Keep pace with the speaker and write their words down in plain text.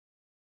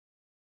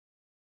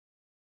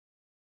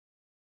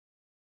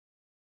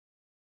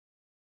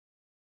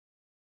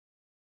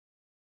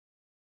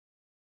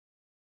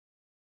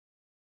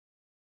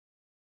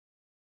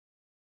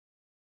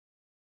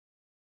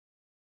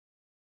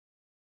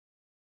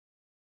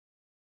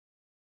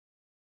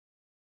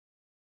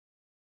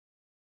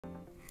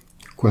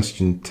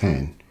question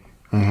 10.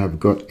 I have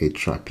got a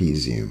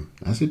trapezium.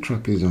 As a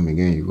trapezium,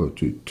 again, you got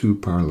two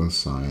parallel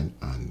sides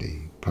and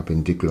a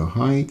perpendicular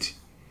height,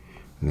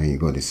 and then you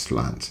got a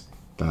slant.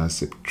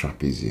 That's a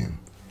trapezium.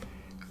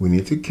 We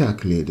need to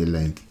calculate the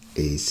length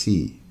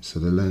AC. So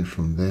the length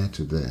from there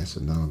to there, so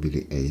that will be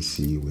the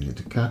AC we need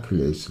to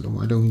calculate. So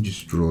why don't we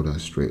just draw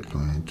that straight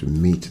line to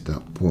meet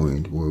that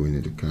point where we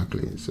need to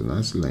calculate? So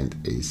that's length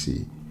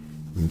AC.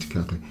 We need to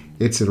calculate.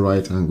 It's a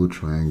right angle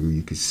triangle.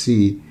 You can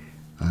see,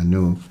 I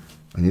know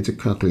I need to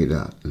calculate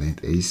that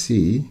length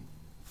AC,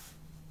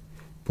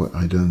 but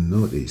I don't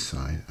know this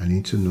side. I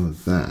need to know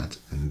that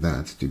and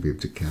that to be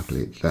able to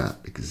calculate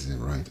that, because it's a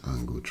right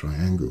angle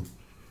triangle.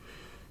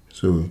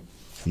 So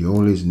you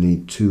always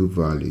need two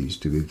values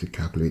to be able to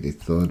calculate a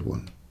third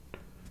one.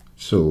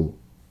 So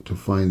to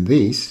find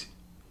this,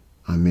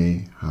 I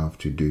may have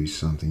to do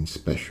something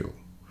special.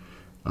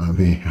 I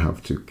may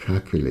have to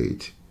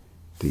calculate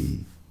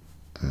the,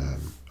 I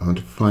want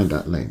to find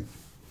that length.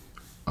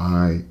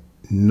 I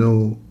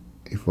know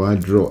if I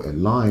draw a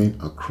line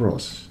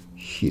across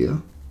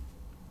here,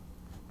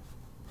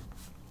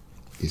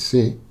 you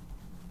see,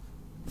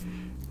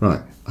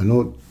 right, I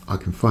know I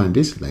can find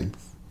this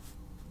length.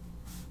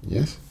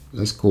 Yes,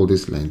 let's call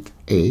this length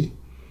A,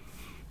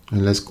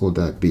 and let's call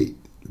that B,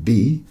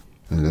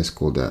 and let's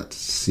call that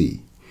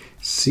C.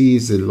 C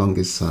is the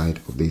longest side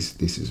of this.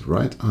 This is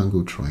right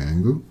angle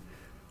triangle.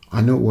 I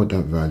know what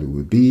that value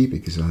will be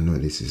because I know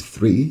this is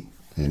 3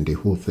 and the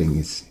whole thing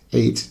is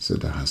 8, so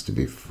that has to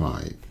be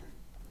 5.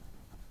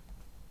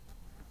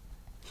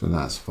 So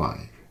that's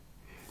 5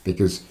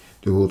 because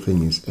the whole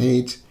thing is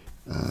 8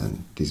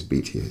 and this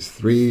bit here is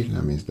 3.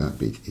 That means that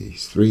bit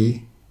is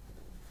 3.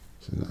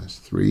 So that's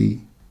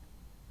 3.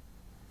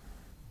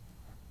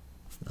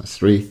 That's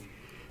 3.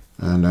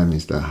 And that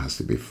means that has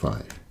to be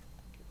 5.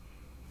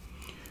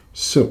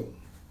 So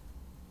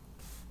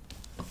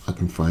I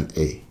can find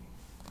A.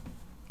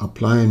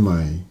 Applying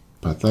my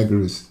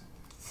Pythagoras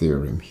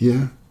theorem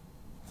here,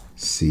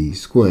 C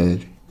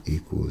squared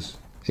equals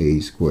A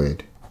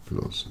squared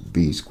plus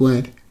B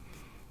squared.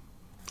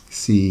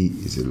 C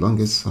is the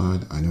longest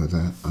side. I know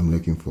that. I'm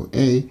looking for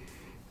A.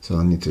 So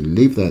I need to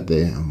leave that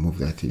there and move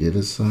that to the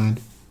other side.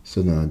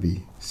 So that will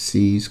be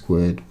C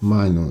squared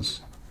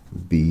minus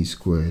B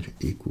squared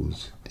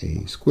equals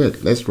A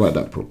squared. Let's write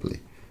that properly.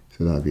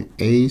 So that will be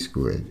A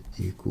squared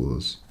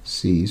equals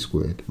C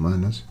squared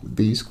minus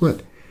B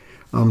squared.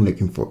 I'm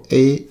looking for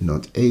A,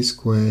 not A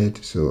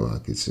squared. So I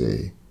could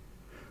say,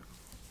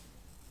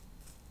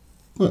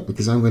 well,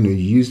 because I'm going to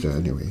use that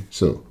anyway.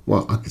 So,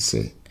 well, I could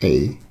say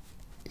A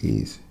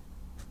is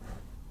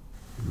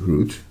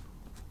root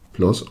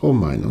plus or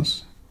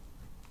minus.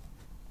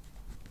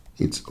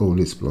 It's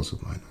always plus or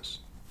minus.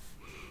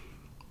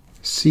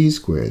 C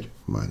squared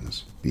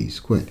minus B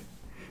squared.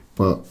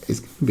 But it's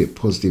going to be a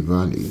positive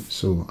value,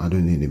 so I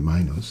don't need a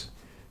minus.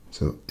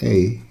 So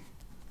A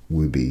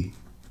will be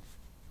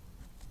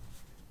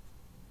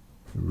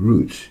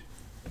root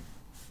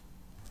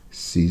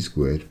C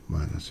squared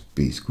minus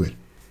B squared.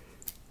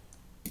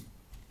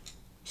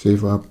 So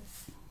if I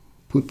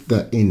put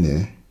that in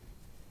there,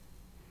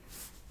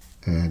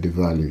 the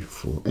value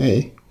for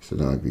A, so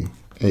that would be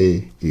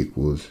A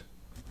equals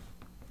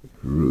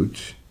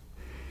root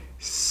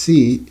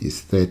C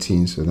is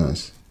 13, so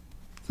that's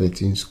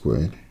 13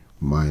 squared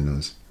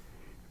minus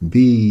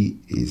B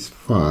is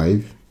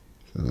 5,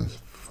 so that's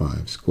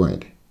 5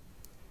 squared.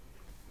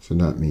 So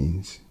that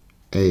means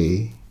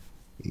A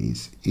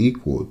is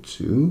equal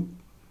to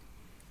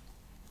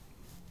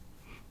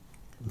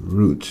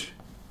root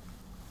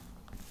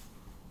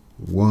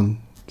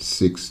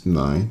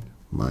 169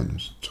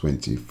 minus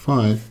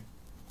 25,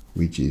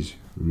 which is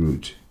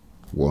root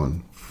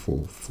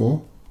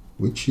 144,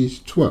 which is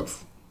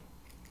 12.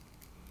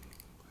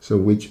 So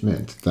which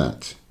meant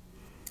that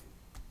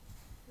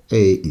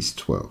A is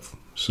 12.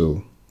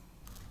 So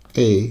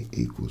A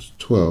equals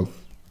 12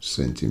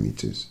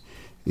 centimeters.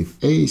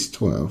 If A is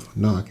 12,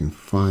 now I can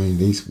find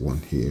this one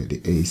here,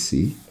 the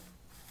AC,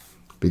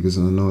 because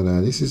I know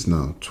that this is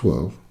now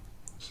 12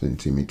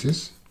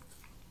 centimeters.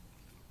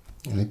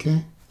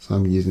 Okay, so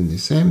I'm using the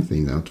same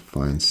thing now to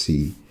find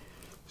C.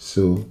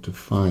 So to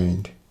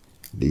find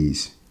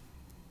this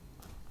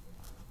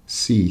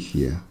C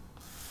here,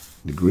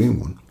 the green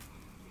one,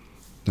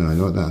 now I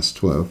know that's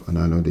 12 and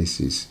I know this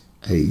is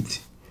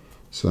 8.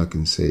 So I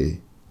can say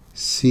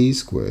C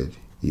squared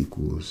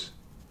equals,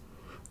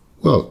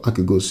 well, I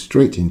could go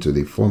straight into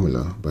the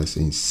formula by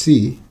saying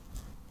C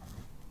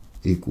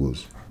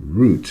equals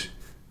root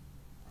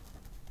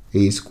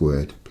A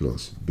squared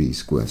plus B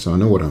squared. So I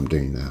know what I'm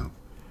doing now.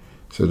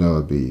 So that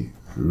would be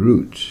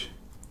root.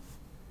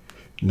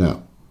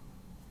 Now,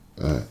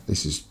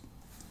 this is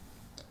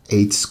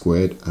 8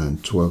 squared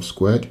and 12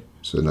 squared.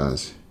 So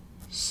that's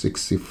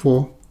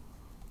 64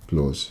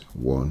 plus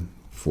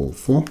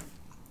 144.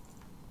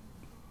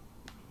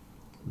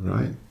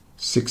 Right?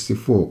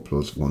 64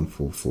 plus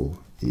 144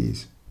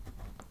 is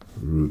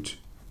root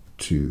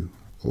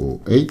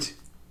 208.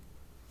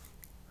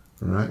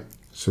 Right?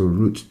 So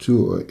root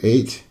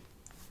 208.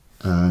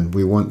 And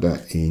we want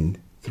that in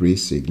 3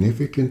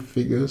 significant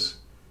figures.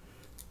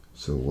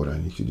 So what I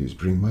need to do is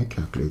bring my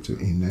calculator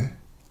in there,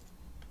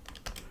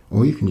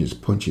 or you can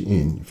just punch it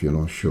in if you're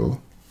not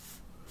sure.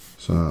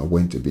 So I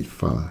went a bit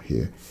far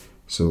here.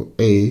 So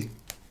A,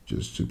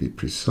 just to be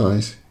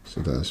precise,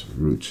 so that's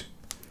root.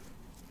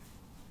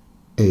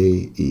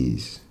 A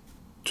is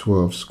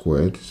 12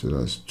 squared, so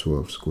that's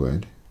 12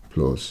 squared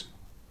plus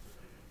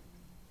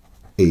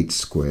 8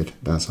 squared.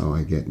 That's how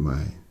I get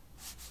my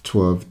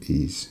 12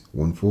 is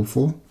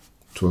 144.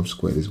 12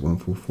 squared is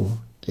 144.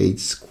 8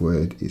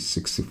 squared is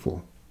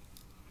 64.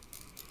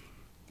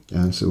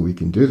 And so we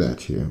can do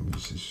that here,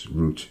 which is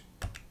root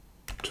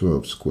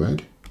 12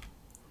 squared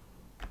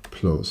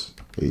plus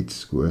 8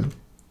 squared.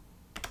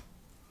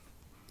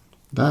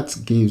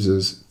 That gives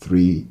us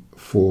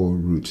 4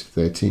 root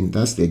 13.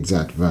 That's the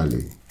exact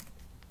value.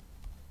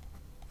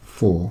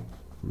 4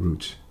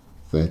 root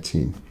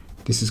 13.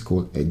 This is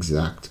called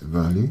exact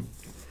value.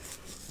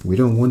 We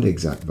don't want the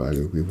exact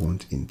value. We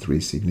want in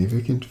 3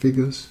 significant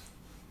figures.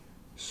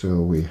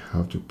 So we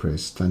have to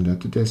press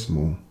standard to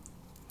decimal,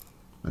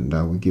 and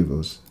that will give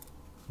us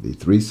the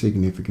 3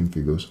 significant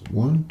figures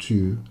 1,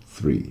 2,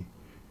 3.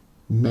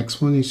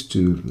 Next one is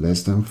 2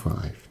 less than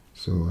 5.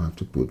 So I have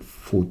to put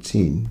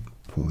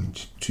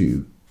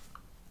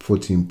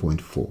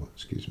 14.4,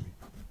 excuse me,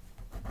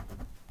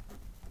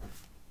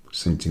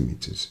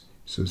 centimeters.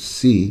 So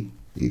C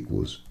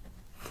equals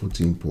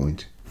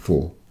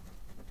 14.4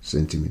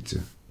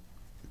 centimeter.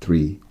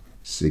 3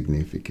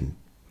 significant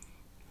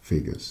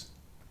figures.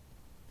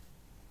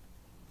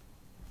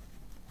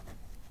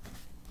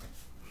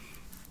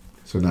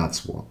 So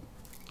that's what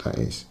that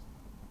is.